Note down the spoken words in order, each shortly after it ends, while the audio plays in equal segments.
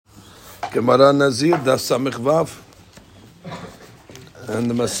Gemara Nazir, Daf Samich Vav. And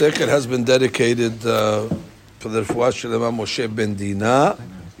the Masechet has been dedicated for the Refuah Shelema Moshe ben Dina.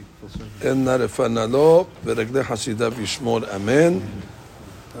 Enna refana lo, v'reglei Hasidav Yishmor Amen.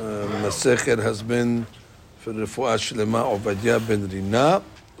 Masechet has been for the Refuah Shelema Ovadia ben Rina.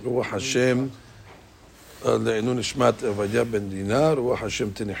 Ruach Hashem le'inu nishmat Ovadia ben Dina. Ruach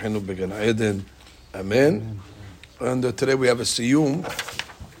Hashem tenechenu began Eden. Amen. And today we have a Siyum.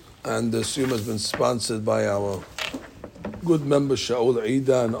 And the Siyum has been sponsored by our good member Shaul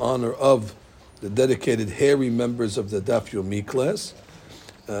Eida in honor of the dedicated hairy members of the Daf Yomi class.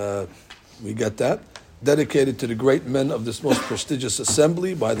 We get that. Dedicated to the great men of this most prestigious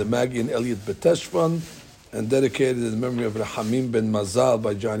assembly by the Maggie and Elliot Beteshvan, and dedicated to the memory of Rahamim ben Mazal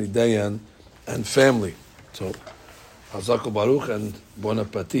by Johnny Dayan and family. So, Hazako Baruch and Bon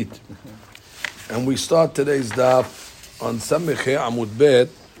Appetit. And we start today's Daf on Samechei Amud Bet,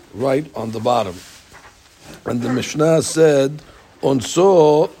 right on the bottom. And the Mishnah said,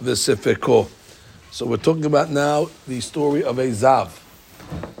 Onso v'sefeko. So we're talking about now the story of a Zav.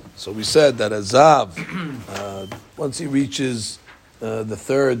 So we said that a Zav, once he reaches the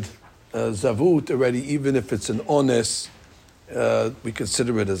third Zavut already, even if it's an Ones, we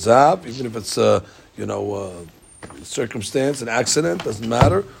consider it a Zav, even if it's circumstance, an accident, doesn't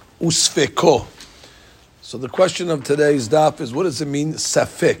matter. Usfeko. So the question of today's daf is, what does it mean,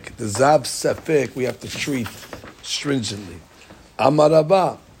 safek? The zav safek we have to treat stringently.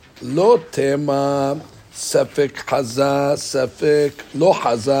 Amarava, lo tema, safek haza, safek lo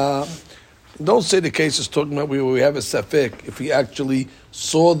haza. Don't say the case is talking about where we have a safek if he actually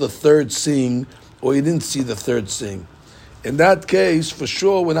saw the third seeing or he didn't see the third seeing. In that case, for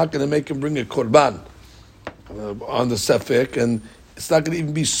sure, we're not going to make him bring a korban on the safek, and it's not going to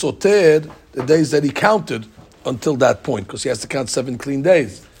even be soter the days that he counted until that point, because he has to count 7 clean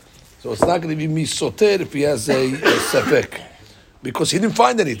days. So it's not going to be soter if he has a safek, because he didn't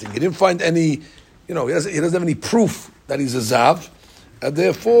find anything. He didn't find any, he doesn't have any proof that he's a zav, and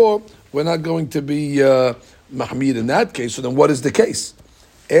therefore we're not going to be mahmir in that case. So then what is the case?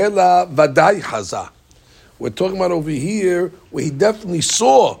 Ela vadai haza. We're talking about over here where he definitely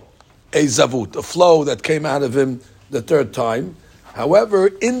saw a zavut, a flow that came out of him the third time. However,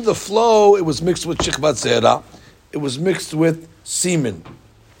 in the flow, it was mixed with shikvat zera. It was mixed with semen.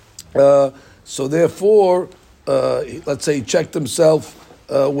 So therefore, let's say he checked himself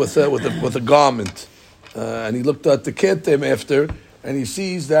with a garment, and he looked at the ketem after, and he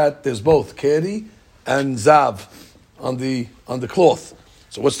sees that there's both keri and zav on the cloth.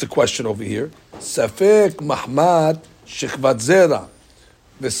 So what's the question over here? Safek mahmat shikvat zera,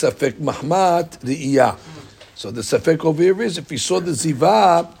 v'safek mahmat ri'iyah. So the safek over here is if he saw the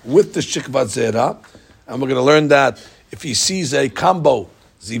ziva with the shikvat zera, and we're going to learn that if he sees a combo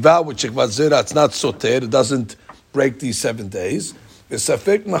ziva with shikvat zera, it's not soter, it doesn't break these 7 days. The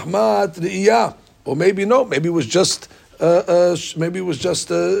safek mahmat ri'iyah, or maybe no, maybe it was just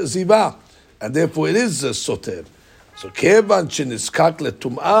ziva, and therefore it is soter. So kevan sheniskak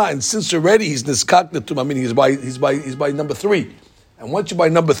letumah, and since already he's niskak letumah, meaning he's by number 3, and once you're by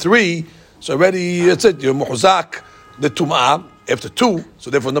number 3. So already, that's it, you're muhzak, the tum'ah, after 2,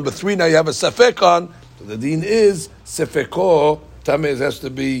 so therefore number 3, now you have a safek on, so the deen is, safeko tameh, it has to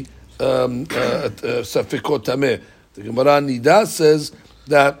be safeko tameh. The Gemara Nida says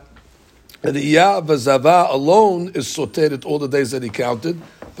that the iyah of zava alone is sotered all the days that he counted,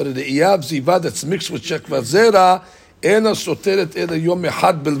 but the iyah of ziva that's mixed with shekvat zera, ena soteret ela yom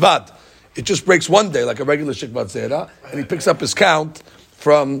echad bilvad. It just breaks one day, like a regular shekvat zera, and he picks up his count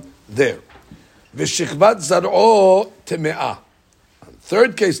from there. V'shikvat zar'o teme'ah.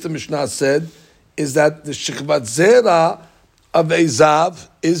 Third case the Mishnah said is that the shikvat zera of a zav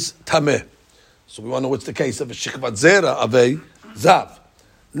is tameh. So we want to know what's the case of a shikvat zera of a zav.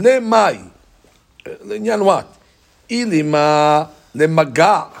 Lemai. L'inyan what? Ilima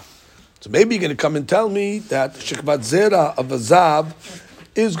lemaga. So maybe you're going to come and tell me that shikvat zera of a zav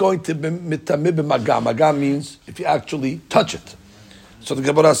is going to be mitameh b'maga. Maga means if you actually touch it. So the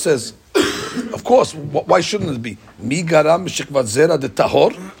Gemara says, of course, why shouldn't it be? Mi garam shikvat zera de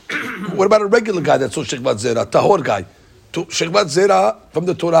tahor? What about a regular guy that saw shikvat zera, tahor guy? Shikvat zera from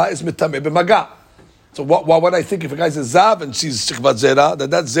the Torah is mitameh b'maga. So why would I think if a guy's a zav and sees shikvat zera, that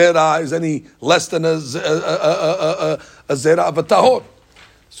zera is any less than a zera of a tahor?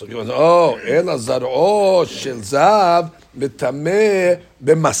 So he goes, ela zar'o shel zav mitameh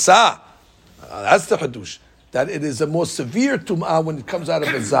b'masa. That's the hadush. That it is a more severe tum'ah when it comes out of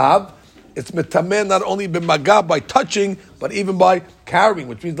a zav. It's metameh not only b'maga by touching, but even by carrying.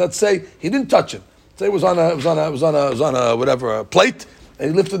 Which means, let's say he didn't touch it. Say it was on a plate, and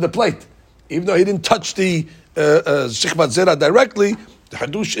he lifted the plate. even though he didn't touch the Shechvat Zera directly, the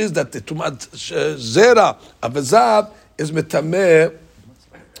Hadush is that the Tumat Zera of a Zav is Metameh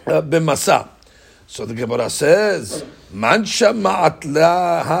b'masa. So the Gemara says, Man shama'at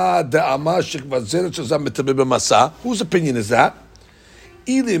laha da'ama Shechvat Zera shazam Metameh b'masa. Whose opinion is that?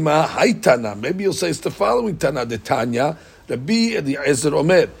 Ilima haytana. Maybe you'll say it's the following Tana, the Tanya, Rabbi Eliezer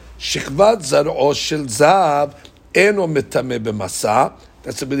Omer, Shechvat Zar'o shel Zav eno Metameh b'masa.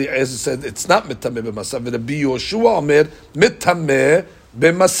 That's what Eliezer said, it's not Metameh b'masa. Rabbi Yoshua Omer, Metameh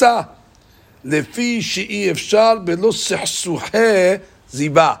b'masa. Lefi she'i efshar belo sehsuhe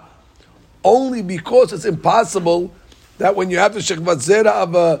ziva. Only because it's impossible that when you have the Shechvat Zera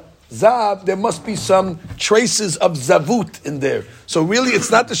of a Zav, there must be some traces of Zavut in there. So really, it's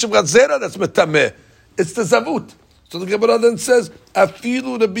not the Shechvat Zera that's Metameh, it's the Zavut. So the Gemara then says,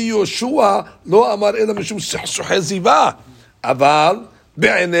 Afilu Rabbi Yoshua lo amar ela mishum sehsuhe ziva. Aval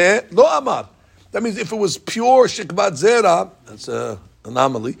be'eneh lo amar. That means if it was pure Shechvat Zera, that's an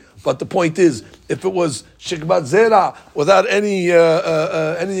anomaly. But the point is, if it was Shechvat Zera without any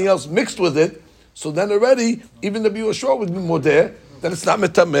anything else mixed with it, so then already, even the Yoshua would be modeh, that it's not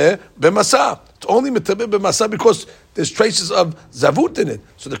Metameh b'masa. It's only Metameh b'masa because there's traces of Zavut in it.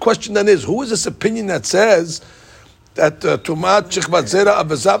 So the question then is, who is this opinion that says that Tumat Shechvat Zera of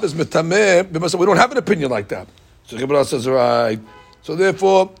Zav is Metameh b'masa? We don't have an opinion like that. So the Gemara says, right. So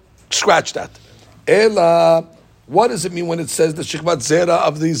therefore, scratch that. Ela, what does it mean when it says the Shechvat Zera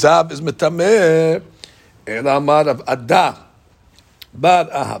of the Zav is Metameh? Ela amar of Adah bar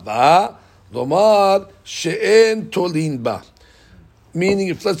Ahava lomar she'en tolin ba. Meaning,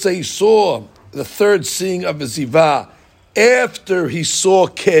 if let's say he saw the third seeing of a Ziva after he saw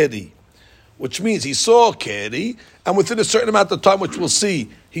Keri, which means he saw Keri, and within a certain amount of time, which we'll see,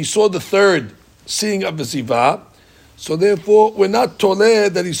 he saw the third seeing of the Ziva. So therefore, we're not toleh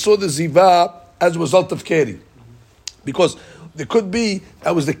that he saw the Ziva as a result of Keri. Because there could be,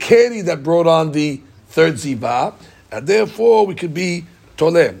 that was the Keri that brought on the third Ziva, and therefore we could be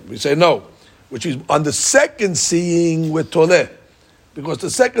toleh. We say no, which is on the second seeing, we're toleh. Because the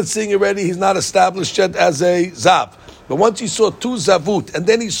second seeing already, he's not established yet as a Zav. But once he saw two Zavut, and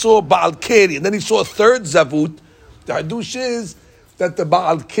then he saw Baal Keri, and then he saw a third Zavut, the Hadush is that the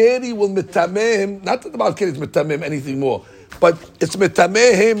Baal Keri will metameh him, not that the Baal Keri is metameh him anything more, but it's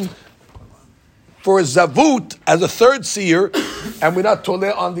metameh him for a Zavut as a third seer, and we're not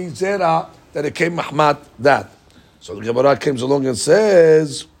toleh on the Zera that it came Mahmat that. So the Gemara comes along and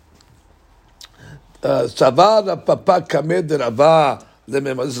says, Savar Papa Kamed Rava.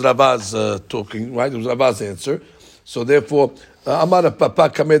 This is Rava's talking, right? It was Rava's answer. So therefore, Amar Papa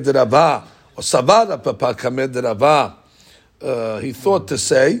Kamed Rava, or Savar Papa Kamed Rava, he thought to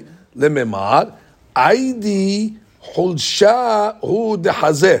say, Lememar, Aidi Hulsha Hu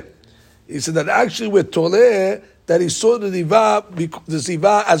Dehazeh. He said that actually we're toleh that he saw the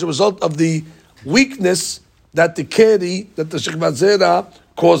ziva as a result of the weakness that the keri, that the Shechvat Zera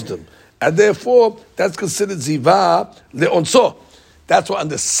caused him. And therefore, that's considered ziva leonso. That's why on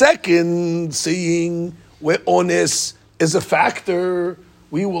the second seeing, where ones is a factor,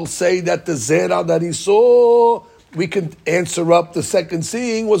 we will say that the zera that he saw, we can answer up the second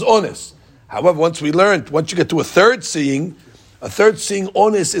seeing was ones. However, once you get to a third seeing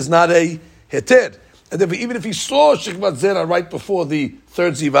ones is not a heter. And therefore, even if he saw Shechvat Zera right before the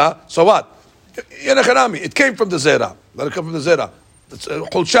third ziva, so what? It came from the zera. Let it come from the zera. It's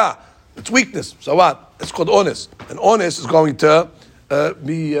chulsha. It's weakness. So what? It's called ones. And ones is going to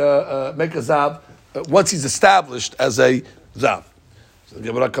make a zav once he's established as a zav. So the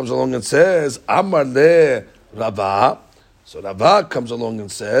Gemara comes along and says, Amar le Rava. So Rava comes along and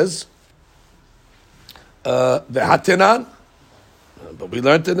says, Vehatenan. But we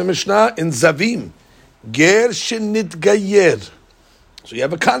learned in the Mishnah, in Zavim, Ger Shenit Gayer. So you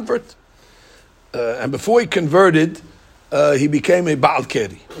have a convert. And before he converted, he became a Baal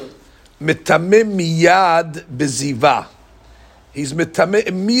Keri. Metameh miyad beziva. He's metameh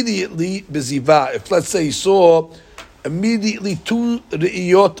immediately beziva. If let's say he saw immediately two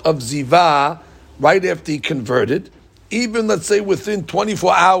re'iyot of ziva right after he converted, even let's say within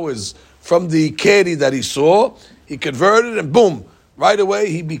 24 hours from the keri that he saw, he converted and boom, right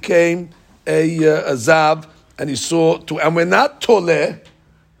away he became a zav, and he saw two. And we're not toleh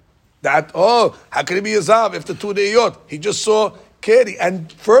that, how can he be a zav if the two re'iyot? He just saw keri,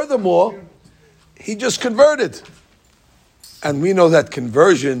 and furthermore, he just converted. And we know that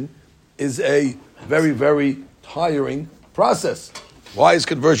conversion is a very, very tiring process. Why is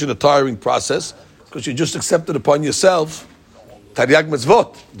conversion a tiring process? Because you just accepted upon yourself Taryag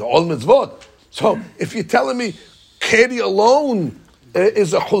mitzvot, the all mitzvot. So if you're telling me keri alone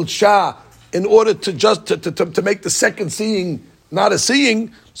is a chulsha, in order to make the second seeing not a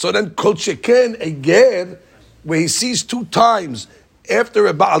seeing. So then kol sheken a ger, where he sees 2 times after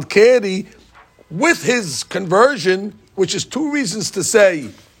a Baal Keri with his conversion, which is 2 reasons to say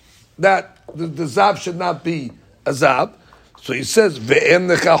that the Zav should not be a Zav. So he says, Ve'en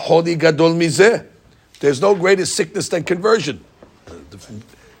lecha hodi gadol mizeh. There's no greater sickness than conversion.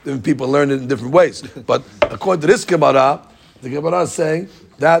 Different people learn it in different ways. But according to this Gemara, the Gemara is saying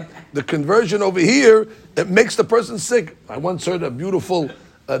that the conversion over here, it makes the person sick. I once heard a beautiful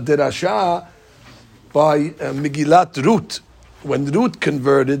derasha by Megillat Ruth. When Ruth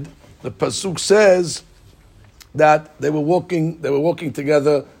converted, the pasuk says that they were walking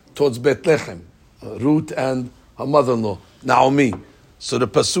together towards Bethlehem, Ruth and her mother-in-law, Naomi. So the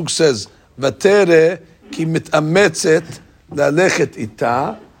pasuk says, "Vatere ki mitametzet lalechet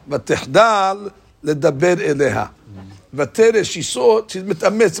ita, vatihdal ledaber eleha." Vatere, she saw, she's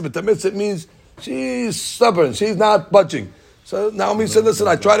mitametzet. Mitametzet means she's stubborn, she's not budging. So Naomi said, "Listen,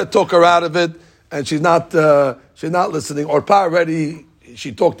 I try to talk her out of it, and she's not listening." Or Pa already,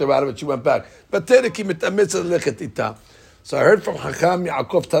 she talked her out of it. She went back. Vatere ki mitametzet lalechet ita. So I heard from Hakam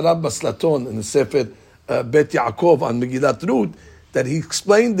Yaakov Tarab Baslaton in the Sefer Bet Yaakov on Megillat Ruth that he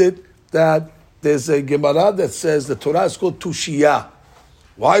explained it that there's a Gemara that says the Torah is called Tushiyah.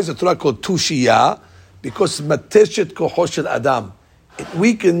 Why is the Torah called Tushiyah? Because Mateshet Koho Shel Adam. It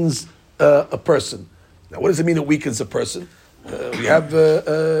weakens a person. Now, what does it mean it weakens a person? We have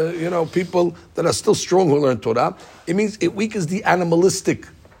people that are still strong who learn Torah. It means it weakens the animalistic,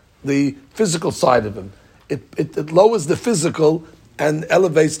 the physical side of him. It lowers the physical and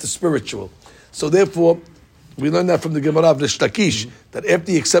elevates the spiritual. So therefore, we learn that from the Gemara of Rish Lakish, that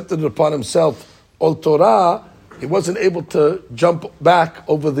after he accepted it upon himself all Torah, he wasn't able to jump back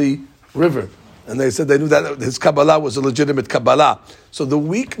over the river. And they said they knew that his Kabbalah was a legitimate Kabbalah. So the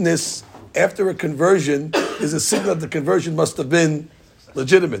weakness after a conversion is a signal that the conversion must have been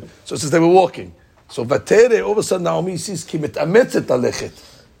legitimate. So it says they were walking. So Vatere, all of a sudden Naomi sees Ki mitametzet alechet.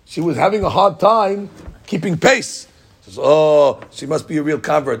 She was having a hard time keeping pace. She says, "Oh, she must be a real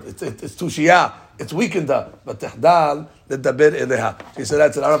convert. It's Tushiyah. It's weakened her." But Tehdal ledaber eleha. She said,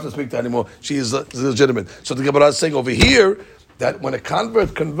 "That's it. I don't have to speak to her anymore. She is legitimate." So the Gemara is saying over here that when a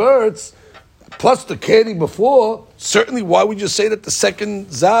convert converts, plus the Keri before, certainly why would you say that the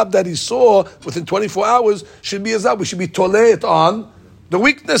second Zab that he saw within 24 hours should be a Zab? We should be tolet on the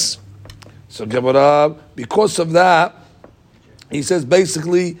weakness. So Gemara, because of that, he says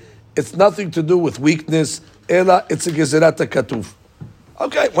basically it's nothing to do with weakness. Ela, it's a Gezerat HaKatuv.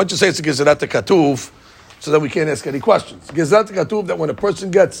 Okay, once you say it's a Gezerat HaKatuv, so then we can't ask any questions. Gezerat HaKatuv, that when a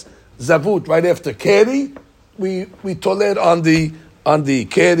person gets Zavut right after Keri, we toler on the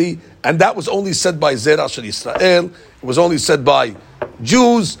Keri, and that was only said by Zerah Shel Yisrael, it was only said by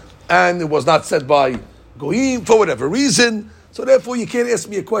Jews, and it was not said by Goyim for whatever reason. So therefore you can't ask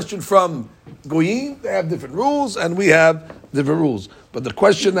me a question from Goyim. They have different rules, and we have different rules. But the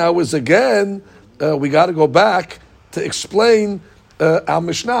question now is again, we got to go back to explain our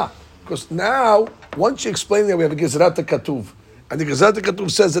Mishnah. Because now, once you explain that we have a Gezerat HaKatuv, and the Gezerat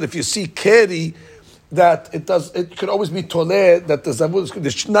HaKatuv says that if you see Keri, that it could always be Toleh, that the Zavut, there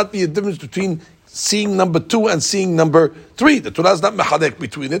should not be a difference between seeing number 2 and seeing number 3. The Torah is not mechadek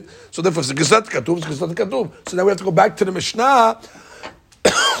between it. So therefore, it's a Gezerat HaKatuv, it's Gezerat HaKatuv. So now we have to go back to the Mishnah.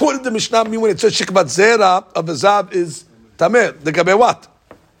 What did the Mishnah mean when it says Shikvat Zera of a Zav is Tameh? The Gabe what?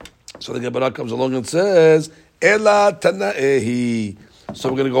 So the Gemara comes along and says, Ela Tana'ehi. So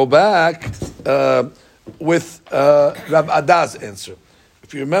we're going to go back with Rav Adah's answer.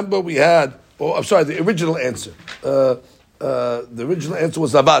 If you remember, we had, the original answer. The original answer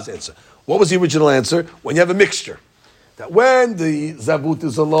was Rava's answer. What was the original answer? When you have a mixture. That when the Zavut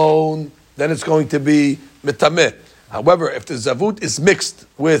is alone, then it's going to be Mitameh. However, if the Zavut is mixed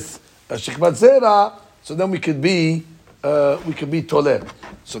with Shikvat Zera, so then we could be Toler.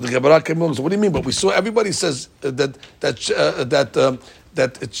 So the Gemara came along. So what do you mean? But we saw everybody says that it's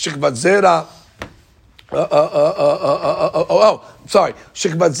Shikvat Zera.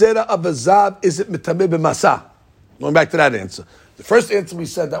 Shikvat Zera of a Zav is it Mitameh b'Masa? Going back to that answer. The first answer we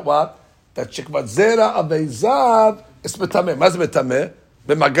said that what? That Shikvat Zera of a Zav is Mitameh. What's Mitameh?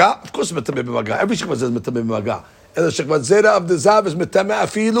 B'Maga? Of course Mitameh b'Maga. Every Shikvat Zera is Mitameh b'Maga. And the Shikvat Zera of the Zav is Mitameh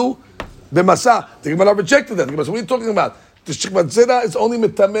afilu b'Masa. The Gemara rejected that. The Gemara said, what are you talking about? The Shikvat Zera is only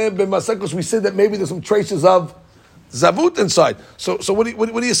Mitameh b'Masa because we said that maybe there's some traces of Zavut inside. So what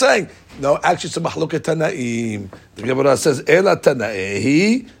are you saying? No, actually it's a Mahloket Tanaim. The Gemara says, Ela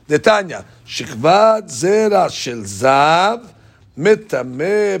Tana'ehi Detanya. Shikvat Zera Shel Zav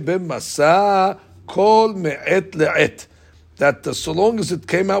Mitameh b'Masa Kol Me'et Le'et. that so long as it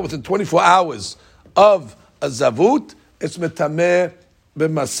came out within 24 hours of a zavut, it's metameh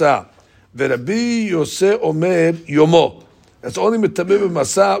b'masa. V'Rabbi Yosef omer yomo. That's only metameh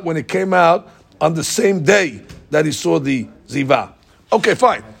b'masa when it came out on the same day that he saw the ziva. Okay,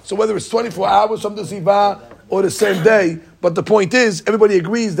 fine. So whether it's 24 hours from the ziva or the same day, but the point is, everybody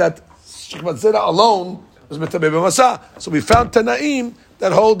agrees that shikvat zera alone is metameh b'masa. So we found Tanaim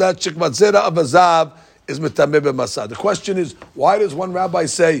that hold that shikvat zera of a zav is metameh b'masa. The question is, why does one rabbi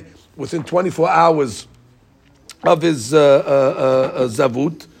say within 24 hours of his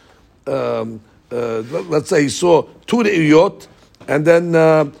zavut, let's say he saw two re'iyot, and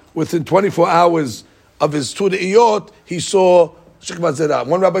then within 24 hours of his two re'iyot, he saw shikvat zera.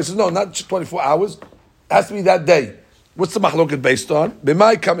 One rabbi says, no, not 24 hours. It has to be that day. What's the mahloket based on?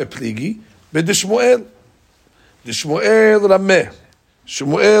 B'mai kame pligi, b'dishmuel. Dishmuel rameh.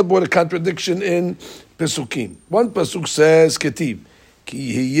 Shmuel brought a contradiction in Pesukim. One Pasuk says, Ketiv, Ki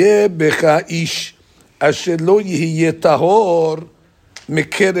yihye becha ish, asher lo yihye tahor,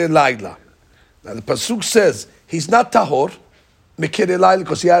 mekere laila. Now the Pasuk says, he's not tahor, mekere laila,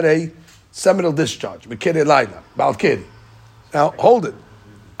 because he had a seminal discharge, mekere laila, Baal Keri. Now, hold it.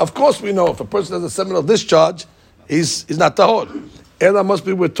 Of course we know if a person has a seminal discharge, he's not tahor. Ela must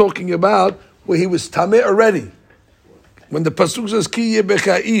be we're talking about where he was tameh already. When the pasuk says ki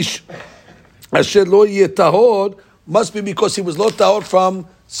yebecha ish asher lo yeh tahor, must be because he was lo tahor from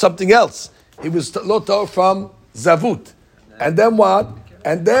something else. He was lo tahor from zavut, and then what?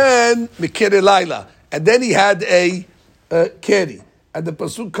 And then mikere laila, and then he had a keri. And the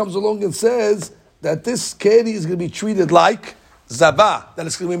pasuk comes along and says that this keri is going to be treated like zava, that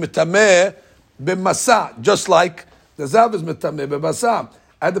it's going to be metameh b'masa, just like the zav is metameh b'masa.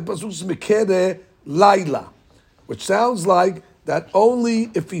 And the pasuk says mikere laila, which sounds like that only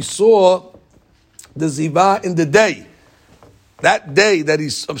if he saw the ziva in the day, that day that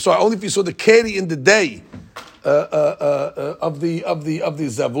only if he saw the keri in the day of the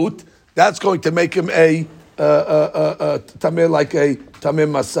zavut, that's going to make him a tameh like a tameh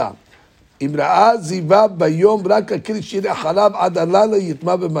masa. Imra'a ziva bayom rak keri shir acharav ad alala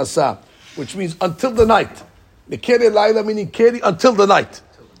yitma b'masa, which means until the night. The keri laila meaning keri until the night.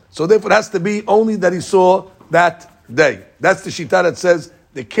 So therefore it has to be only that he saw that day. That's the shita that says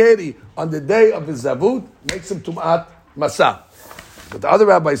the keri on the day of his zavut makes him tum'at masa. But the other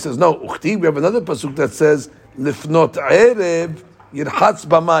rabbi says no. Uchti, we have another pasuk that says lifnot erev yirhatz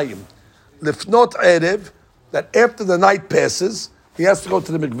b'mayim. Lifnot erev, that after the night passes, he has to go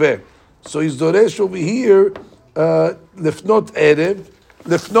to the mikveh. So he's doresh over here. Lifnot erev.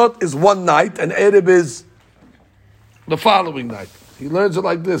 Lifnot is one night, and erev is the following night. He learns it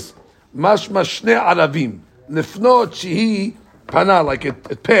like this: mashma shnei aravim. Lifnot shehi pana, like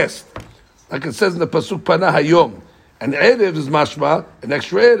it passed, like it says in the pasuk pana hayom, and erev is mashma, an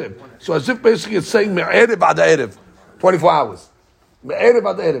extra erev. So as if basically it's saying me'erev ad erev, 24 hours. Me'erev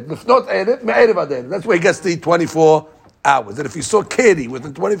ad erev. Lifnot erev, me'erev ad erev. That's where he gets the 24 hours. And if he saw keri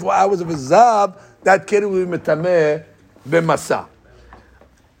within 24 hours of his zav, that keri will be metameh b'masa.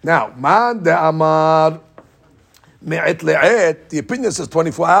 Now, man de amar me'et le'et, the opinion says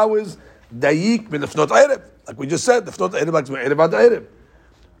 24 hours, dayik lifnot erev. Like we just said, lifnot erev like me'erev ad erev.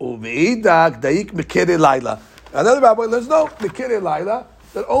 Uve'idak dayik mekere laila. Another rabbi learns no, mekere laila,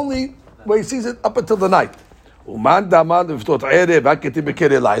 that only where he sees it up until the night. Uman damar lifnot erev haketi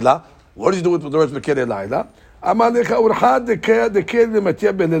mekere laila. What do you do with the words mekere laila?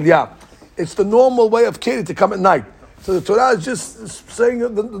 It's the normal way of keri to come at night. So the Torah is just saying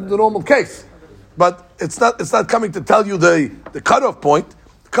the normal case, but it's not coming to tell you the cutoff point.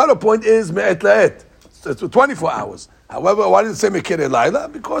 The cutoff point is me'et la'et. So it's 24 hours. However, why did it say mekere laila?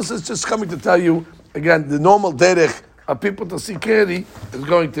 Because it's just coming to tell you again the normal derech of people to see keri is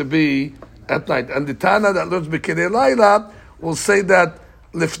going to be at night. And the Tana that learns mekere laila will say that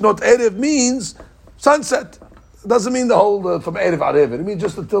lifnot erev means sunset. It doesn't mean the whole from erev arev. It means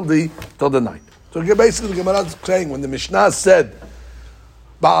just until the night. So basically, the Gemara is saying when the Mishnah said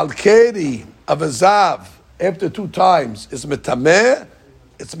Baal Keri of a zav after 2 times is metameh,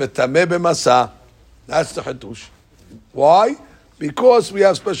 it's metameh b'masa. That's the Hatush. Why? Because we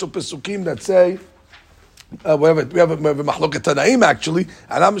have special pesukim that say we have a mahloket Tanaim actually,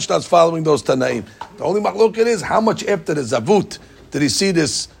 and our Mishnah is following those Tanaim. The only mahloket is how much after the zavut did he see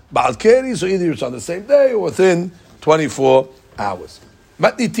this Baal Keri, so either it's on the same day or within 24 hours.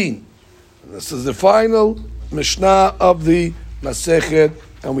 Matnitin. This is the final Mishnah of the Masechet,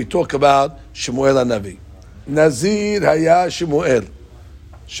 and we talk about Shemuel HaNavi. Nazir haya Shemuel.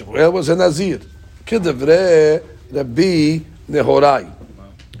 Shemuel was a Nazir. Kidavre Rabbi Nehorai.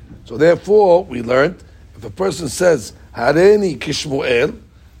 So therefore, we learned, if a person says, Hareni kishmuel,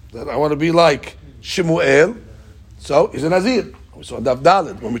 that I want to be like Shemuel, so he's a Nazir. We saw Daf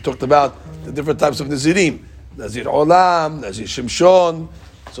Dalet when we talked about the different types of Nazirim. Nazir Olam, Nazir Shimshon.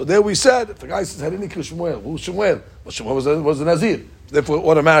 So there we said, if the guy says Hareni kishmuel, who's Shemuel? Well, Shemuel was a Nazir. Therefore,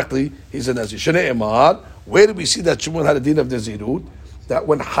 automatically, he's a Nazir. Shnei Emar, where do we see that Shemuel had a din of Nazirut? That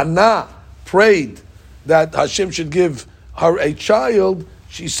when Hannah prayed that Hashem should give her a child,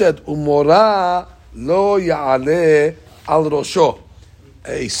 she said, Umora lo ya'aleh al rosho.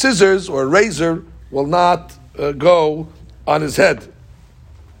 A scissors or a razor will not go on his head.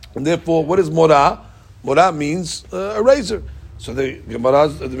 And therefore, what is Morah? Morah means a razor. So the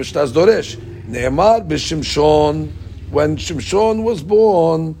Mishnah's Doresh. Ne'emar b'Shimshon, when Shimshon was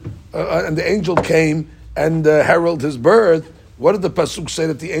born, and the angel came and heralded his birth, what did the Pasuk say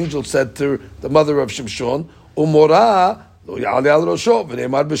that the angel said to the mother of Shimshon? Umorah lo ya'aleh al rosho,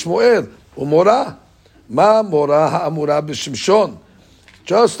 v'ne'emar b'Shmuel. Umorah. Ma morah ha'amurah b'Shimshon.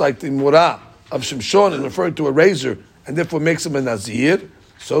 Just like the morah of Shimshon is referring to a razor, and therefore makes him a Nazir,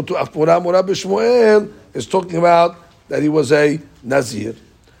 so to Morah b'Shmuel is talking about that he was a Nazir.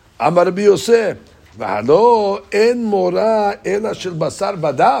 Amar Rabbi Yosef, v'halo en morah ela shel basar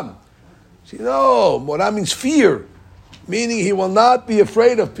v'dam. No, morah means fear, meaning he will not be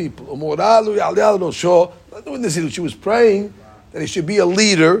afraid of people. Morah lo ya'aleh al rosho. Not doing this, she was praying that he should be a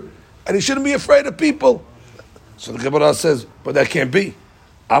leader, and he shouldn't be afraid of people. So the Gemara says, but that can't be.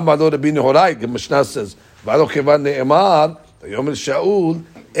 Amar lo Rabbi Nehorai, the Mishnah says, v'alo kevan ne'emar, v'yomer Shaul,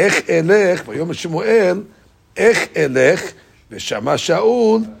 ech elech, v'yomer Shemuel, ech elech, v'shama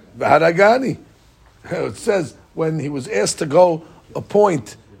Shaul, v'haragani. It says, when he was asked to go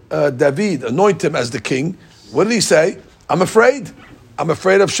appoint David, anoint him as the king, what did he say? I'm afraid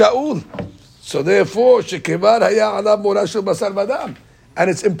of Shaul. So therefore, shekevar haya alav morah shel basar v'dam. And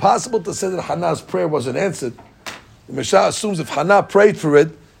it's impossible to say that Hannah's prayer wasn't answered. The Mishnah assumes if Hannah prayed for it,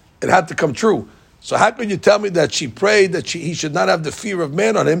 it had to come true. So how can you tell me that she prayed that he should not have the fear of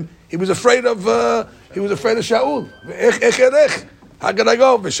man on him? He was afraid of Shaul. How can I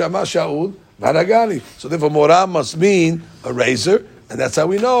go? V'shama Shaul v'haragani. So therefore, morah must mean a razor, and that's how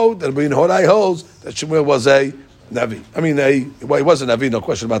we know that Rabbi Nehorai holds that Shemuel was a Navi. I mean, he was a Navi, no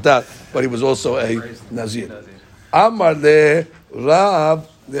question about that, but he was also a Nazir. Amar le Rav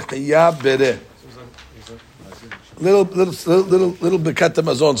lechiya bereh. Little Birkat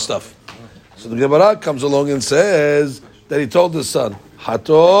Hamazon stuff. So the Gemara comes along and says that he told his son,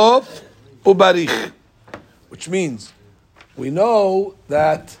 Hatov ubarich, which means we know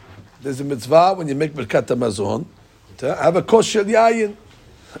that there's a mitzvah when you make Birkat Hamazon to have a kos shel yayin.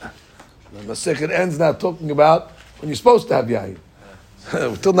 The Masechet ends now talking about when you're supposed to have yayin.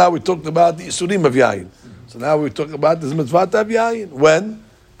 Till now we talked about the isurim of yayin. So now we're talking about this mitzvah to have yayin. When?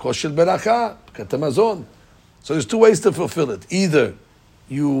 Kos shel beracha, Birkat Hamazon. So there's two ways to fulfill it. Either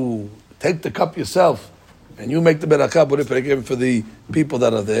you take the cup yourself and you make the berakah for the people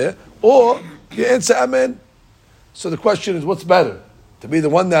that are there, or you answer amen. So the question is, what's better? To be the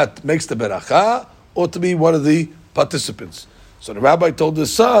one that makes the berakah, or to be one of the participants? So the rabbi told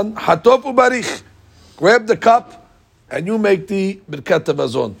his son, Hatov ubarich, grab the cup and you make the birkat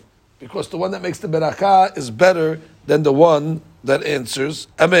hamazon, because the one that makes the berakah is better than the one that answers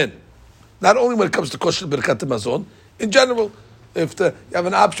amen. Not only when it comes to kosher birkat hamazon, in general, if you have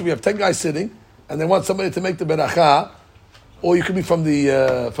an option, we have 10 guys sitting, and they want somebody to make the berakah, or you could be from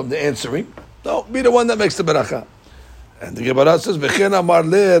the answering. No, be the one that makes the berakah. And the Gemara says, "V'chen amar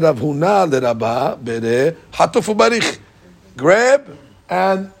le Rav Huna le Rabba bere hatof ubarich." Grab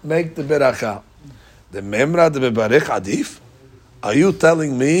and make the berakah. The memra the mevarech adif. Are you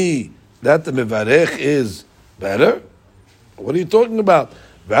telling me that the mevarech is better? What are you talking about?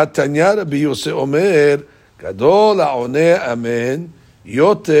 V'atanya Rabbi Yosef Omer gadol ha'oneh amen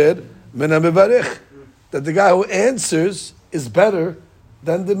yoter min ha'mevarech. That the guy who answers is better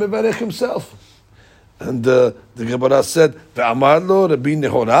than the mevarech himself. And the Gemara said, "Ve'amar lo Rabbi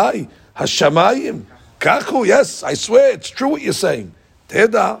Nehorai hashamayim kachu." Yes, I swear it's true what you're saying.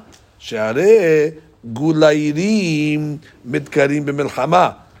 Teda she'arei gulayrim mitkarim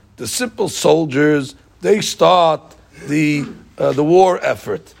b'milchama. The simple soldiers, they start the war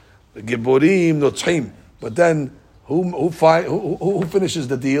effort. The giborim notzchim. But then who finishes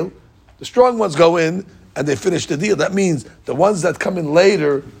the deal? The strong ones go in and they finish the deal. That means the ones that come in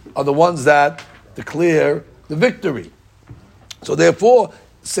later are the ones that declare the victory. So therefore,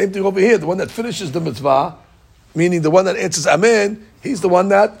 same thing over here. The one that finishes the mitzvah, meaning the one that answers amen, he's the one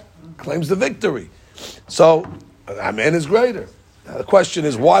that claims the victory. So amen is greater. Now the question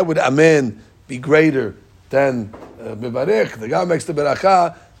is, why would amen be greater than mevarech? The guy makes the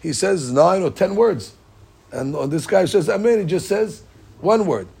berakah, he says 9 or 10 words. And this guy says Amen, he just says one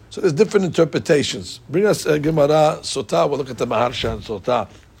word. So there's different interpretations. Bring us Gemara Sotah, we'll look at the Maharsha and Sotah.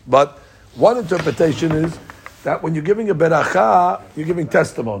 But one interpretation is that when you're giving a beracha, you're giving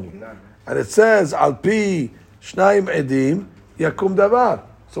testimony. And it says, Al pi shnaim edim yakum davar.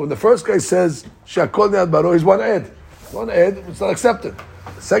 So when the first guy says, Shakol ne'ad baro, he's one ed. One ed, it's not accepted.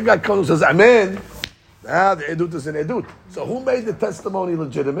 The second guy comes and says, Amen. Now the edut is an edut. So who made the testimony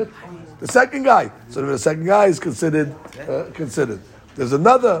legitimate? The second guy. So the second guy is considered. There's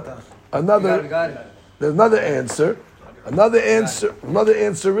another answer. Another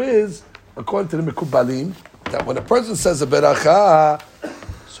answer is, according to the Mekubalim, that when a person says a beracha,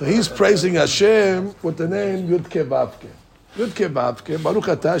 so he's praising Hashem with the name Yud Kevavke. Yud Kevavke, Baruch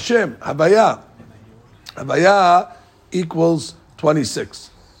Ata Hashem, Havaya. Havaya equals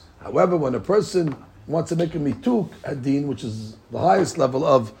 26. However, when a person wants to make a mituk adin, which is the highest level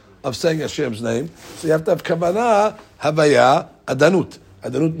of saying Hashem's name, so you have to have kavanah, Havaya, Adanut.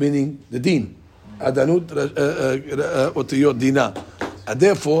 Adanut meaning the din. Adanut otiyot dina. And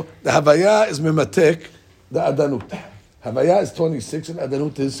therefore, the Havaya is mimatek the Adanut. Havaya is 26 and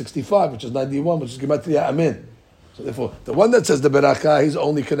Adanut is 65, which is 91, which is Gematria Amen. So therefore, the one that says the Beracha, he's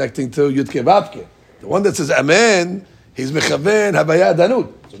only connecting to Yud Kevavke. The one that says Amen, he's Mechaven Havaya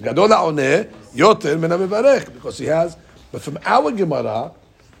Adanut. So Gadol HaOneh, Yoter Min HaMevarech, because he has. But from our Gemara,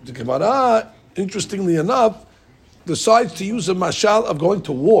 the Gemara, interestingly enough, decides to use a mashal of going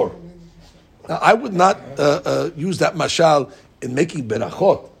to war. Now, I would not use that mashal in making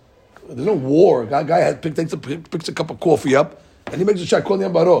berachot. There's no war. A guy picks a cup of coffee up, and he makes a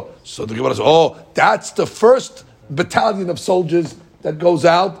shakol baro. So the Gemara says, oh, that's the first battalion of soldiers that goes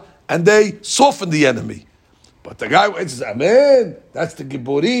out, and they soften the enemy. But the guy who says, Amen, that's the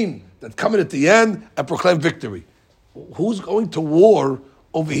Giborim that come in at the end and proclaim victory. Who's going to war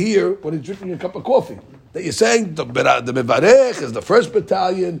over here when he's drinking a cup of coffee? That you're saying the Mevarech is the first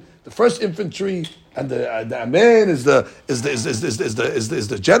battalion, the first infantry, and the Amen is the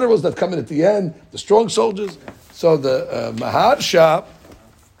generals that come in at the end, the strong soldiers. So the Maharsha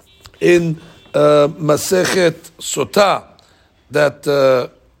in Masechet Sotah that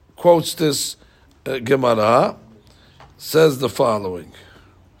quotes this Gemara says the following.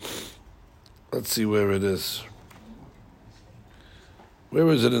 Let's see where it is. Where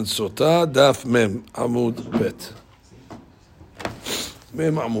is it in Sotah? Daf Mem Amud Bet.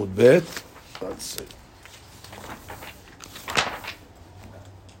 Mem Amud Bet. Let's see.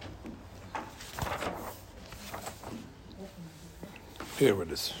 Here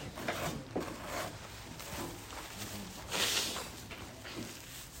it is.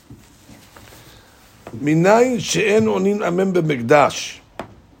 Minayin she'en onin amen b'mikdash.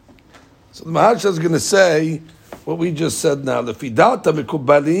 So the Maharsha is going to say what we just said now. Lefidata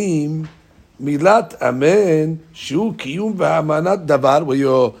mekubalim milat amen shu kiyum v'amanat davar, where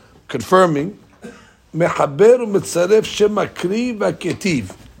you're confirming mechaber u'metzaref shem akri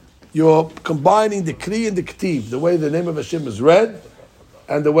v'ketiv. You're combining the kri and the ketiv, the way the name of Hashem is read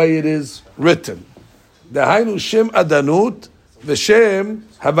and the way it is written. Dahainu shem adanut v'shem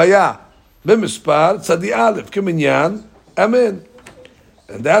havaya b'mispar tzadi aleph kiminyan amen.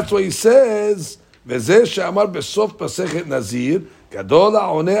 And that's why he says, "V'zeh she'amar besof pasechet Nazir, gadol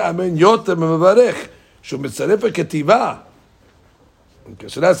ha'oneh amen yoter mevarech, shu mitzaref ketiva." Okay,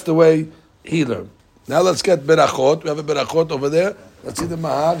 so that's the way he learned. Now let's get berachot. We have a berachot over there. Let's see the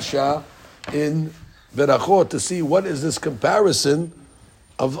Maharsha in berachot to see what is this comparison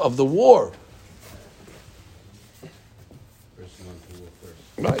of the war.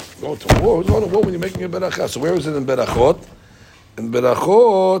 Right, go to war. Who's going to war when you're making a beracha? So where is it in berachot? In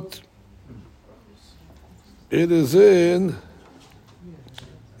berachot, it is in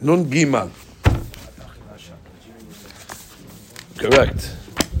Nun Gimal. Correct.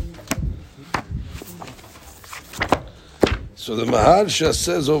 So the Maharsha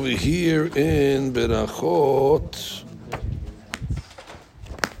says over here in berachot,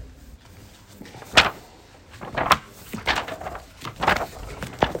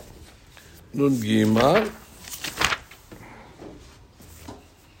 Nun Gimal,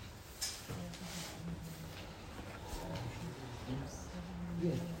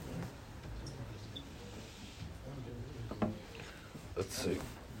 let's see.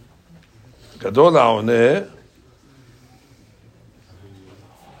 Gadol ha'oneh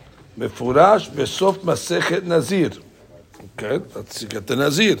mefurash besof masechet Nazir. Okay, let's see. Get the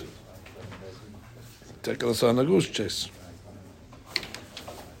Nazir. Take us on a goose chase.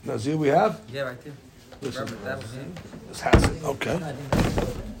 Nazir we have? Yeah, right there. Listen. This has it. Okay.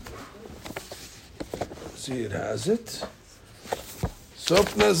 See, it has it.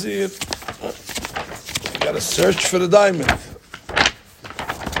 Sof Nazir. Gotta search for the diamond.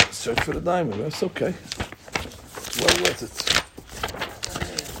 Search for the diamond. That's okay. It's well worth it.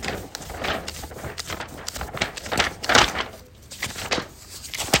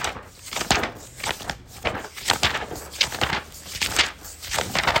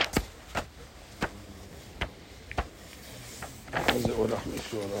 איזה עולך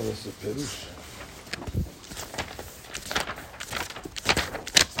מישור, איזה פירוש.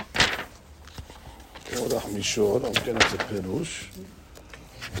 עולך מישור, כן איזה פירוש.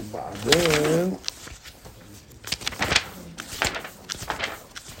 ובעדין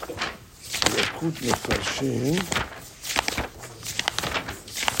יקות מפרשים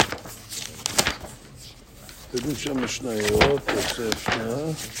פירוש המשניות, יוסף שנה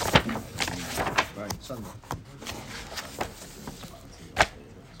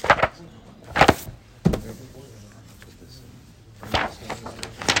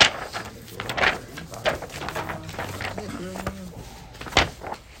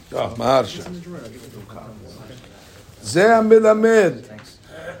מהרשה. זה המלמד.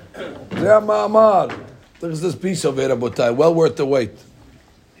 זה המאמר. Look at this piece over here, רבותיי. Well worth the wait.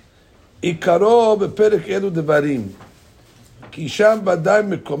 עיקרו בפרק אלו דברים. כי שם ודאי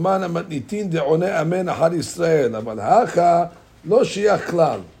מקומן המתניתין דעונה אמן אחר ישראל, אבל האחה לא שייך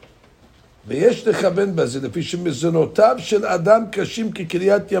כלל. ויש לכוון בזה, לפי שמזונותיו של אדם קשים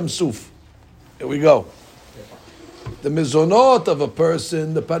כקריאת ים סוף. Here we go. The mizonot of a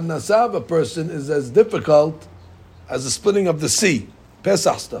person, the parnasah of a person is as difficult as the splitting of the sea.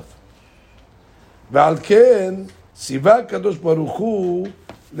 Pesach stuff. ועל כן, ציווה הקדוש ברוך הוא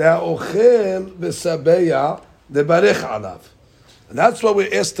להאוכל ושבע לברך עליו. And that's why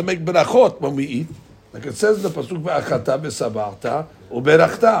we're asked to make berachot when we eat. Like it says in the pasuk, ואכלת ושבעת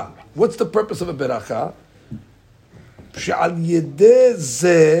וברכת. What's the purpose of a beracha? שעל ידי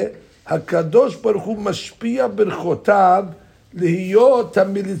זה הקדוש ברוך הוא משפיע ברכותיו להיות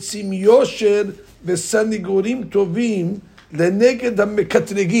המליצים יושר וסניגורים טובים לנגד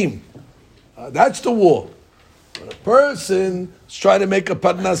המקטרגים. That's the war. When a person is trying to make a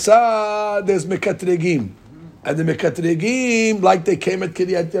parnasah, there's mekatregim. And the mekatregim, like they came at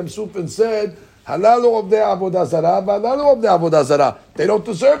Kiryat Yam Suf and said, halalu of their avodah zarah, halalu of their avodah zarah. They don't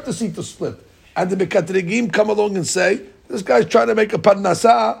deserve to see to split. And the mekatregim come along and say, this guy's trying to make a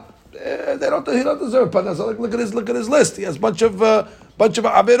parnasah. He don't deserve parnasah. Look at his list. He has a bunch of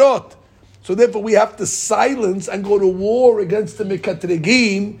averot. So therefore, we have to silence and go to war against the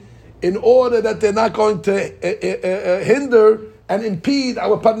mekatregim in order that they're not going to hinder and impede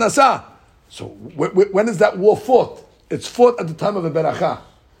our parnasah. So when is that war fought? It's fought at the time of a beracha.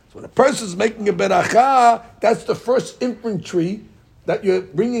 So when a person is making a beracha, that's the first infantry that you're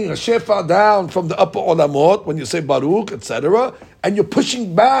bringing a shefa down from the upper olamot when you say Baruch, etc., and you're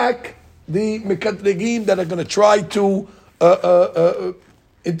pushing back the mekatregim that are going to try to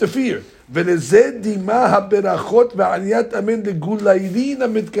interfere. ולזה דימה הברכות ועליית אמן לגוליילים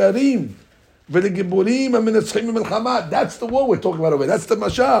המתקרים ולגיבורים המנצחים במלחמה. That's the war we're talking about over. That's the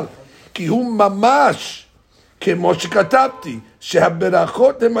משל. כי הוא ממש, כמו שכתבתי,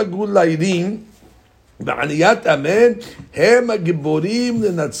 שהברכות הם הגוליילים בעליית אמן הם הגיבורים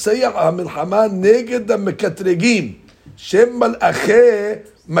לנצח המלחמה נגד המקטרגים שהם מלאכי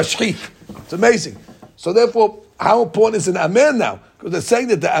משחית. It's amazing. So therefore, how important is an amen now? Because they're saying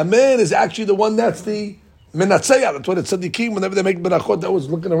that the amen is actually the one that's the menatzeya. That's what it said the king whenever they make berachot, they always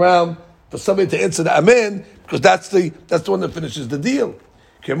looking around for somebody to answer the amen, because that's the one that finishes the deal.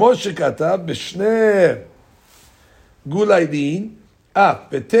 כמו שכתב בשני גוליידין,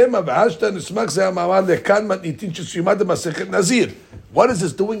 בתמה והשתא נסמך זה המאמר לכאן מתניתין שסיימה במסכת נזיר. What is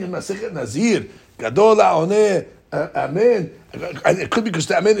this doing in מסכת נזיר? גדול העונה amen. And it could be because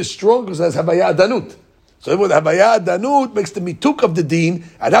the amen is strong because it has havaya adanut. So the havaya adanut makes the mituk of the deen,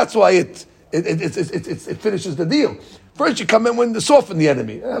 and that's why it finishes the deal. First you come in when to soften the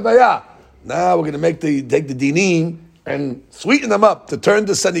enemy. Havaya. Now we're going to take the dinim and sweeten them up to turn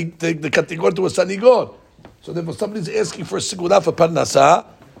the kategor to a sanigor. So therefore somebody's asking for a sigula for parnasah.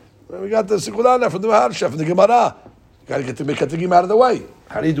 We got the sigula now from the Maharsha, from the Gemara. You got to get the mekategim out of the way.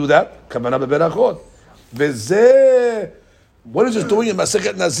 How do you do that? Kavanah beberachot. What is it doing in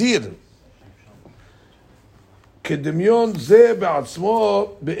Masechet Nazir? כדמיון זה בעצמו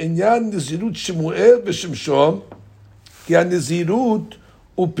בעניין נזירות שמואל בשמשון, כי הנזירות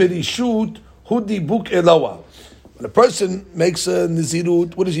ופרישות הוא דיבוק אלוה. When a person makes a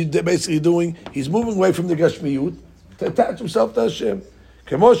nizirut, what is he basically doing? He's moving away from the gashmiyut to attach himself to Hashem.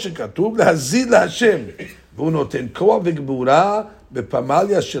 כמו שכתוב, להזיל להשם, והוא נותן כוח וגבורה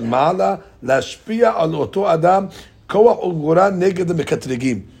בפמליה של מעלה, להשפיע על אותו אדם, כוח וגבורה נגד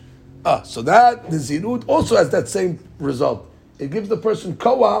המקטרגים. So that Nazirut also has that same result. It gives the person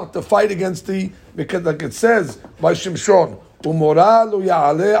koah to fight against because like it says by Shimshon, Umora lo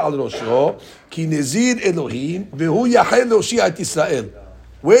ya'aleh al rosho, ki Nazir Elohim, vehu yachel lo'shi'at Yisrael.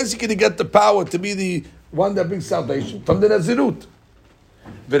 Where is he going to get the power to be the one that brings salvation? From the Nazirut.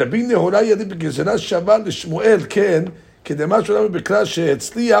 ורבי נהורה ידיד בגזרה שווה לשמואל, כן, כדמה שלנו בקרא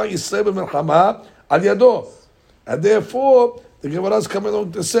שהצליח ישראל במלחמה על ידו. And therefore, the Gemara is coming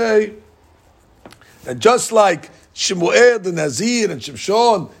along to say that just like Shmuel, the Nazir, and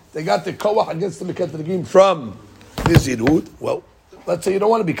Shimshon, they got the koach against the Mekatrigim from Nazirut. Well, let's say you don't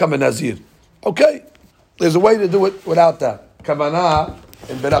want to become a Nazir. Okay, there's a way to do it without that. Kavanah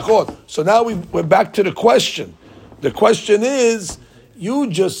and Berachot. So now we're back to the question. The question is, you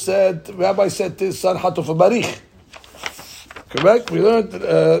just said, Rabbi said to his son, Hatuf Barich. Correct? We learned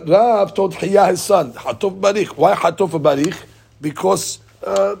Rav told Hiyah his son, Hatuf Barich. Why Hatuf Barich? Because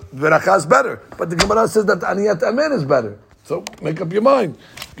Beracha is better. But the Gemara says that Aniyat Amen is better. So make up your mind.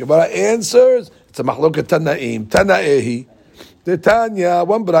 Gemara answers, it's a Mahloket Tanaim. Tana'ehi. The Tanya,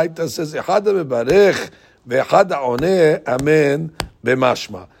 one bright that says, Echada Bebarich, Ve'echada Oneh Amen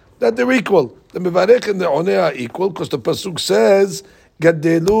B'mashma. That they're equal. The Mevarech and the Oneh are equal because the Pasuk says,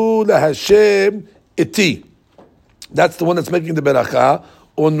 Gadelu LaHashem Iti. That's the one that's making the beracha.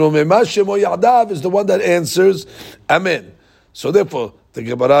 Unomema Shemo Yadav is the one that answers Amen. So therefore, the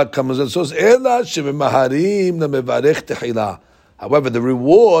Gemara comes and says, Ela Shememaharim LaMevarech Tehila. However, the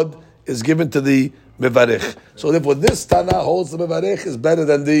reward is given to the Mevarech. So therefore, this Tana holds the Mevarech is better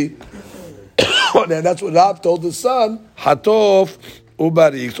than the and that's what Rav told his son, Hatov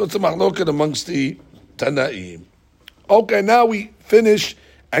Ubarik. So it's a mahloket amongst the Tanaim. Okay, now we finish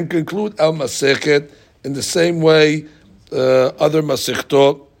and conclude Al Masechet in the same way other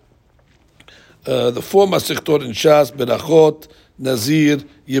Masechtot. The four Masechtot in Shas, Berachot, Nazir,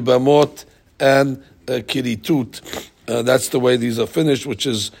 Yibamot, and Kiritut. That's the way these are finished, which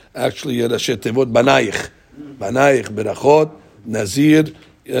is actually Rashi Tevot Banayich. Banayich, Berachot, Nazir,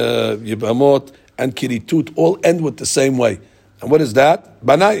 Yibamot, and Kiritut all end with the same way. And what is that?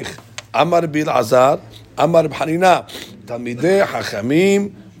 Banayich. Amar bil Azar, Amar b'Hanina. Talmidei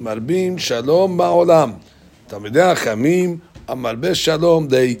Hachamim, Marbim Shalom Ba'olam. Talmidei Hachamim, Amar be Shalom.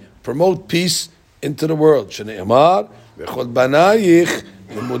 They promote peace into the world. Shneimar, V'chol Banayich,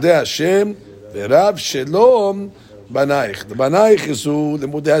 Limudei Hashem, V'rav Shalom Banayich. The Banayich is who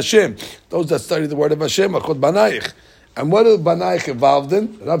Limudei Hashem. Those that study the word of Hashem are called Banayich. And what is Banayich involved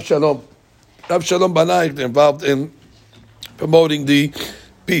in? Rav Shalom. Rav Shalom Banayich, they're involved in promoting the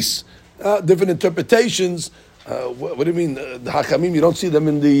peace. Different interpretations. What do you mean? The Hakamim, you don't see them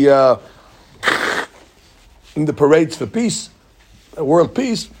in the parades for peace, world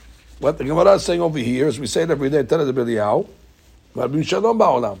peace. What the Gemara is saying over here, as we say it every day, Shalom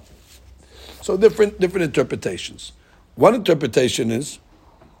Ba'olam. So different interpretations. One interpretation is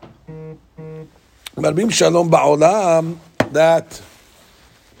Marbim Shalom Ba'olam, that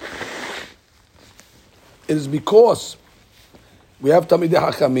it is because we have Talmidei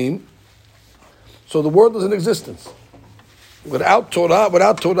Hakamim, so the world is in existence. Without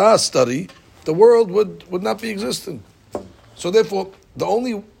Torah study, the world would not be existent. So therefore, the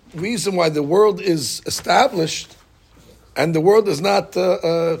only reason why the world is established and the world is not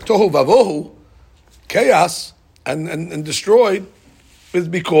tohu vavohu, chaos and destroyed, is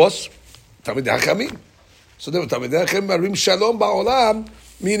because Talmidei Hakamim. So therefore, Talmidei Hakamim marim shalom ba'olam,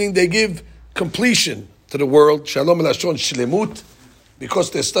 meaning they give completion to the world. Shalom elashon shlemut,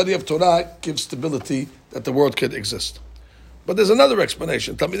 because their study of Torah gives stability that the world could exist. But there's another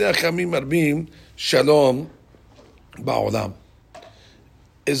explanation. Talmidei Chachamim marbim shalom ba'olam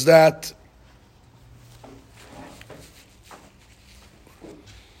is that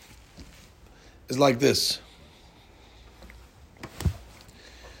is like this.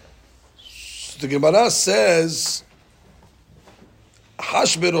 So the Gemara says,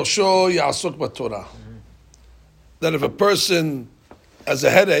 Hash berosho ya'asok b'Torah. That if a person has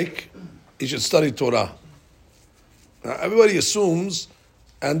a headache, he should study Torah. Now, everybody assumes,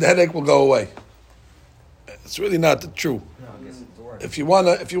 and the headache will go away. It's really not true. No, I guess it's the word. If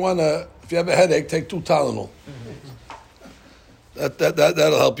you have a headache, take 2 Tylenol.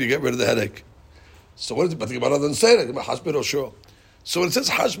 That'll help you get rid of the headache. So what is it? But the Gemara doesn't say that. Hash berosho. So when it says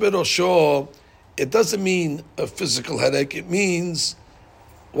Hash berosho, it doesn't mean a physical headache. It means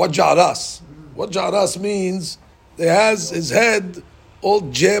what ja'aras. What ja'aras means, he has his head all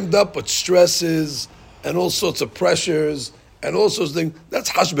jammed up with stresses and all sorts of pressures and all sorts of things. That's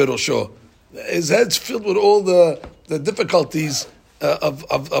Hash berosho. His head's filled with all the difficulties of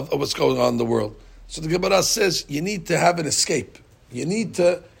what's going on in the world. So the Gemara says you need to have an escape. You need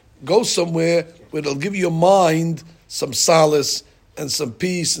to go somewhere where it'll give your mind some solace and some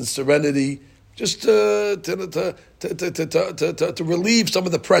peace and serenity, just to relieve some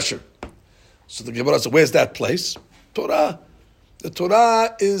of the pressure. So the Gemara says, where's that place? Torah. The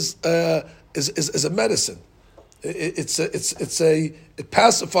Torah is a medicine. It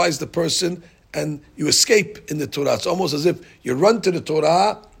pacifies the person, and you escape in the Torah. It's almost as if you run to the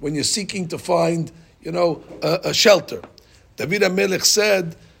Torah when you're seeking to find, a shelter. David HaMelech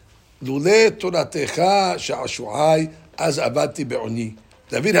said, "Lule Toratecha sha'ashu'ai az avati be'oni."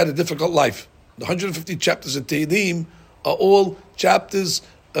 David had a difficult life. The 150 chapters in Tehillim are all chapters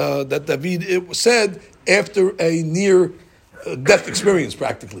that David said after a near death experience,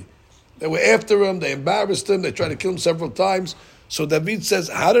 practically. They were after him, they embarrassed him, they tried to kill him several times. So David says,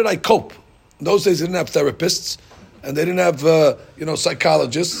 how did I cope? In those days they didn't have therapists, and they didn't have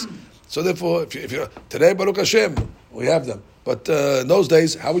psychologists. So therefore, if you today, Baruch Hashem, we have them. But in those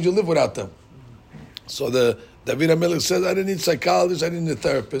days, how would you live without them? So the David HaMelech says, I didn't need psychologists, I didn't need a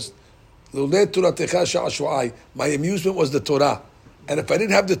therapist. My amusement was the Torah. And if I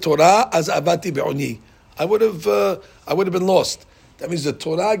didn't have the Torah, as avati be'oni, I would have been lost. That means the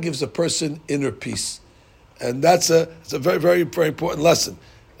Torah gives a person inner peace. And it's a very, very, very important lesson.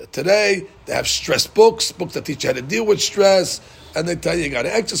 Today, they have stress books that teach you how to deal with stress, and they tell you got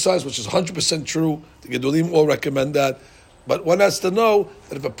to exercise, which is 100% true. The Gedolim all recommend that. But one has to know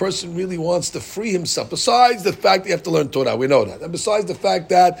that if a person really wants to free himself, besides the fact that you have to learn Torah, we know that, and besides the fact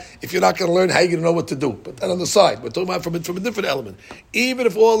that if you're not going to learn, how are you going to know what to do? But then on the side, we're talking about from a different element. Even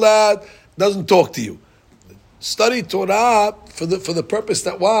if all that doesn't talk to you, study Torah for the purpose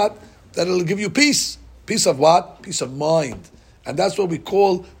that what? That it'll give you peace. Peace of what? Peace of mind. And that's what we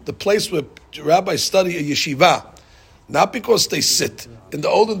call the place where rabbis study a yeshiva. Not because they sit. In the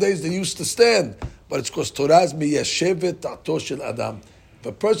olden days, they used to stand. But it's because Torah is miyashevet ta'to shel adam. If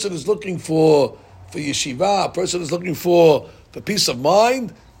a person is looking for yeshiva, a person is looking for peace of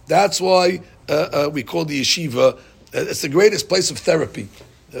mind, that's why we call the yeshiva. It's the greatest place of therapy.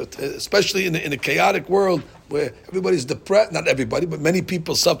 Especially in a chaotic world where everybody's depressed, not everybody, but many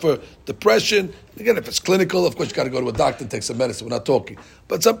people suffer depression. Again, if it's clinical, of course you got to go to a doctor and take some medicine. We're not talking.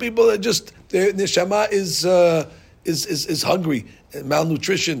 But some people are just, their neshama is hungry, and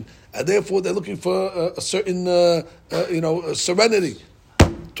malnutrition, and therefore they're looking for a certain, serenity.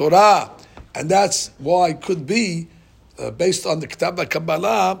 Torah. And that's why it could be, based on the Kitab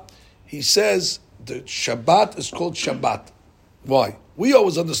HaKabbalah, he says the Shabbat is called Shabbat. Why? We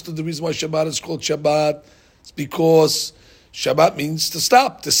always understood the reason why Shabbat is called Shabbat. It's because Shabbat means to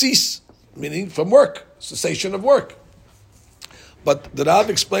stop, to cease, meaning from work, cessation of work. But the Rav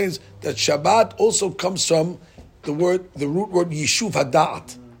explains that Shabbat also comes from the root word Yishuv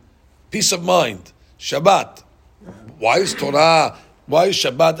Hadat, peace of mind. Shabbat. Why is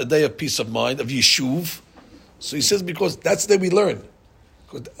Shabbat a day of peace of mind, of Yishuv? So he says because that's the day we learn.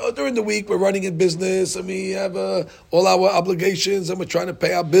 During the week, we're running in business, and we have all our obligations, and we're trying to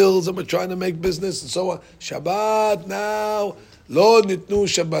pay our bills, and we're trying to make business, and so on. Shabbat now, lo nitnu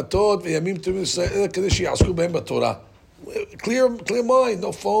Shabbatot v'yamim tovim Yisrael kadesh ya'asku b'hem b'Torah. Clear mind,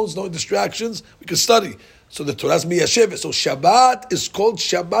 no phones, no distractions. We can study. So the Torah is miyashevet. So Shabbat is called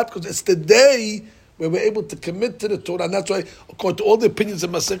Shabbat because it's the day where we're able to commit to the Torah. And that's why, according to all the opinions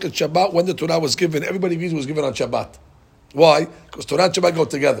of Masechet Shabbat, when the Torah was given, everybody agrees it was given on Shabbat. Why? Because Torah and Shabbat go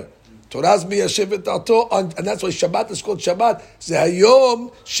together. Torah's miyashevet ato, and that's why Shabbat is called Shabbat. Ze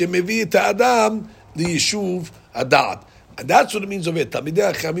hayom shemevi et ha'adam liyishuv hadad. And that's what it means over here.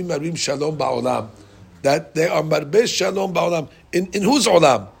 Talmidei Chachamim marim shalom ba'olam. That they are marbeh shalom ba'olam. In whose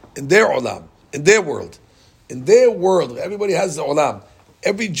olam? In their olam. In their world. In their world. Everybody has the olam.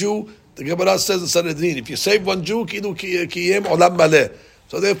 Every Jew, the Gemara says in Sanhedrin, if you save one Jew, kidu kiyem olam maleh.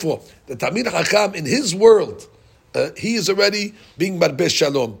 So therefore, the Talmid Chacham in his world, he is already being marbeh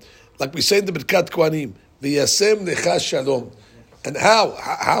shalom. Like we say in the Birkat Kohanim, v'yasem lecha shalom. And how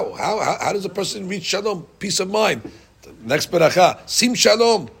does a person reach shalom? Peace of mind. The next beracha, sim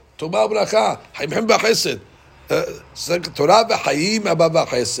shalom, tova beracha, haim b'chesed. Torah v'chayim abba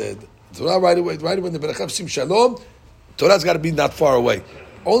b'chesed. Torah right away when the beracha sim shalom, Torah's got to be not far away.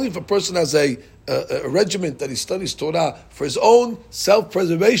 Only if a person has a regiment that he studies Torah for his own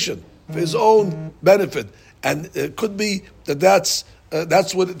self-preservation, for his own benefit. And it could be that's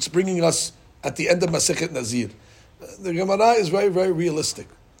what it's bringing us at the end of Masechet Nazir. The Gemara is very, very realistic.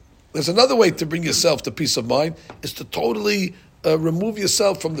 There's another way to bring yourself to peace of mind, is to totally remove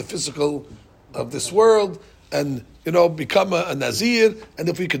yourself from the physical of this world and, become a Nazir, and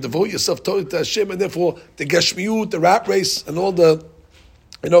if you could devote yourself totally to Hashem, and therefore the Geshmiut, the rat race, and all the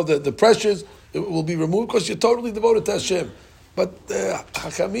pressures, it will be removed because you're totally devoted to Hashem. But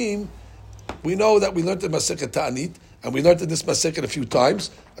Hakamim, we know that we learned in Masechet Ta'anit, and we learned in this Masechet a few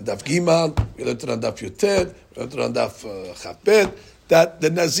times, on Daf Gimal, we learned it on Daf Yotet, we learned it on Daf Chafet, that the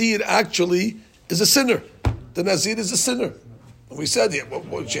Nazir actually is a sinner. The Nazir is a sinner. And we said, she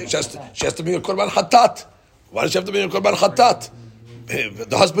has to bring a Korban Hatat. Why does she have to bring a Korban Hatat?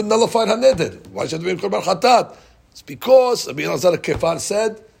 The husband nullified her neder. Why does she have to bring a Korban Hatat? It's because Rabbi Elazar Kefar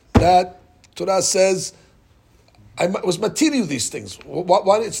said that Torah says, I was matir you these things.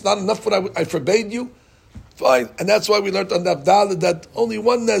 Why it's not enough what I forbade you? Fine. And that's why we learned on the Abdallah that only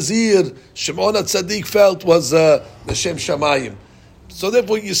one Nazir, Shimon HaTzadik, felt was the Shem Shamayim. So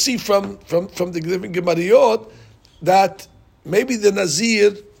therefore you see from the living Gemariyot that maybe the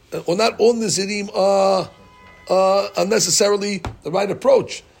Nazir, or not all Nazirim are necessarily the right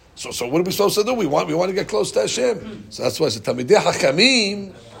approach. So what are we supposed to do? We want to get close to Hashem. So that's why it's Talmidei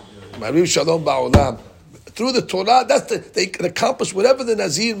Hakamim, Mariv Shalom Ba'olam. Through the Torah, they can accomplish whatever the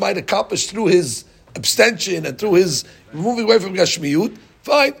Nazir might accomplish through his abstention and through his moving away from Gashmiyut.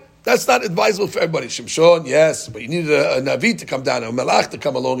 Fine. That's not advisable for everybody. Shimshon, yes, but you needed a Navi to come down, a Malach to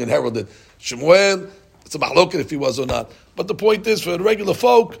come along and herald it. Shemuel, it's a mahloket if he was or not. But the point is, for the regular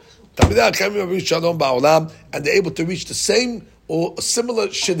folk, and they're able to reach the same or similar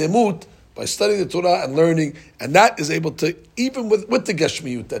shedemut by studying the Torah and learning, and that is able to, even with the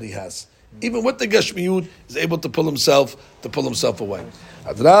Geshmiyut that he has, even with the Geshmiyut, is able to pull himself away.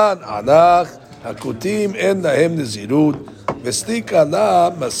 Adran, Anach, Hakutim, En Lahem Nezirut, Vestika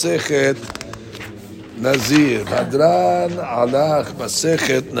La Masechet Nazir. Hadran, Anach,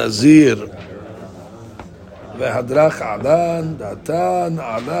 Masechet Nazir. Vehadrak Alan, Datan,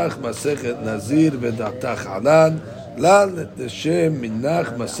 Anach, Masechet Nazir, Vedatach Alan. لا נתנשם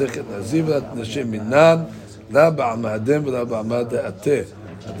מנך מסכת נזיר ולא נתנשם מנן لا בעמדם ולא בעמד דעתה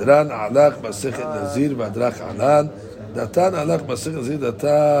הדרן עלך מסכת נזיר והדרך ענן דתן עלך מסכת נזיר דתך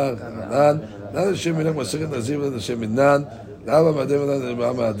ענן لا נתנשם מנך מסכת נזיר ולא נתנשם מנן لا בעמדם ולא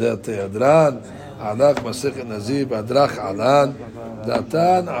בעמד דעתה הדרן עלך מסכת נזיר והדרך ענן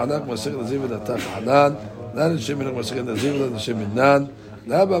דתן עלך מסכת נזיר ודתך ענן لا נתנשם מנך מסכת נזיר ולא נתנשם מנן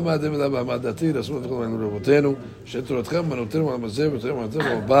لا במאדם ולא במאדתי, רסמו את כל רבותינו, שתורתכם מנותינו על המזר ותורתכם מנותינו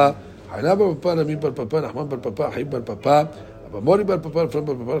רבה, חיינה בר פפא, רמים בר פפא, נחמן בר פפא, חיים בר פפא, אבמורי בר פפא, רפרם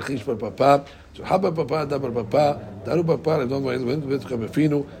בר פפא, חיש בר פפא, צלחה בר פפא, אדם בר פפא, דארו בר פפא, לבנון ואין ובן ובטחם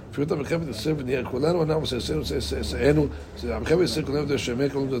בפינו, פיות המלחמת ישראל ונהיה כולנו, אנחנו שעשינו, שעשינו, המלחמת ישראל כולנו ודאי שמי,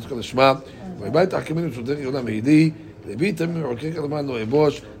 כולנו ודאי כל השמע, ובית תחכמנו וצודק עולם הידי, לבי תמים ועוקק למען לא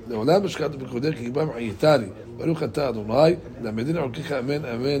אבוש, לעולם השקעת בקודך כגבם עייתני, ברוך אתה אדוני, למדינה עוקק אמן,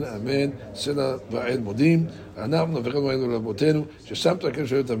 אמן, אמן, סלע ועד מודים, אנחנו נבחרנו היינו לרבותינו, ששמת לכם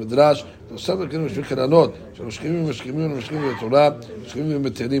שואל את המדרש, ושמת לכם בשביל קרנות, שמשכימים ומשכימים ומשכימים בתורה, משכימים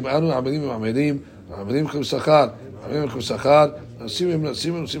ומתנים, אנו עמלים ועמלים, עמלים לכם שכר, עמלים לכם שכר, נעשים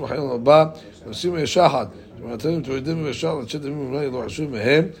החיים הבא, נעשים ישחד, שמנתנו תורידם וישר, לצאת ימים אולי לא חשוב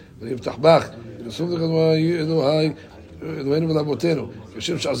מהם, ונפתח בך, ונשום לכם אלוהינו ולאבותינו,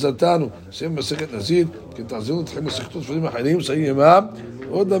 כשם שעזרתנו, סיים מסכת נזיר, כי תעזרו אתכם מסכתות דברים אחרים, סיים ימם,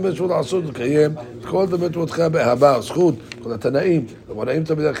 עוד למד שהוא לעשות ולקיים, כל למד אותך באהבה, זכות, כל התנאים, ומראים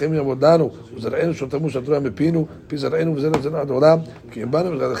תמיד לכם יעמוד לנו, וזרענו שותמו שתרוע מפינו, פי זרענו וזרע זרע עד עולם, כי אם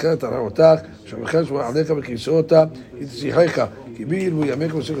באנו וזרעך תרע אותך, שמחל שמוע עליך וכיסאותה, היא תשיחך, כי בי ילבו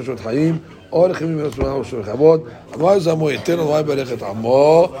ימיך וסך רשות חיים, או לכם מרצונה ושל כבוד, אמר זמו ייתן אלוהי יברך את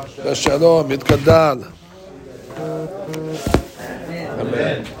עמו, בשלום, יתגדל.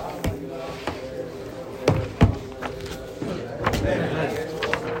 Amen.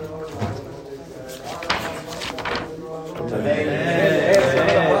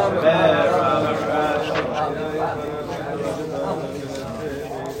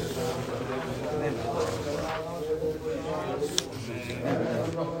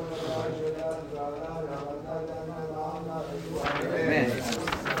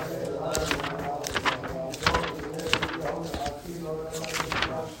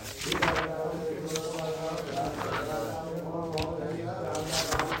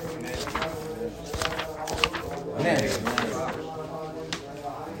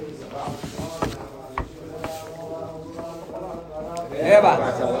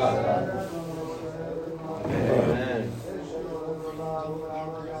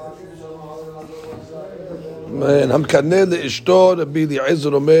 המקנא לאשתו, רבי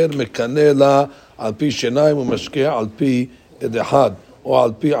אליעזר אומר, מקנא לה על פי שיניים ומשקיע על פי עד אחד, או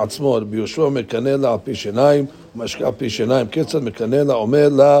על פי עצמו. רבי יהושע מקנא לה על פי שיניים ומשקיע על פי שיניים. כיצד מקנא לה? אומר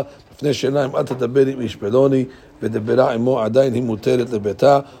לה, לפני שיניים אל תדבר עם איש פלוני, ודברה עמו, עדיין היא מותרת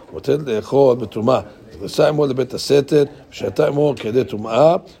לביתה, מותרת לאכול בתרומה. נכנסה עמו לבית הסתר, ושהייתה עמו כדי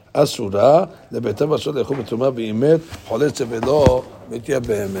טומאה, אסורה, לביתה ואסור לאכול בטומאה, ואם מת, חולץ ולא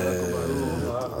מתייבמת.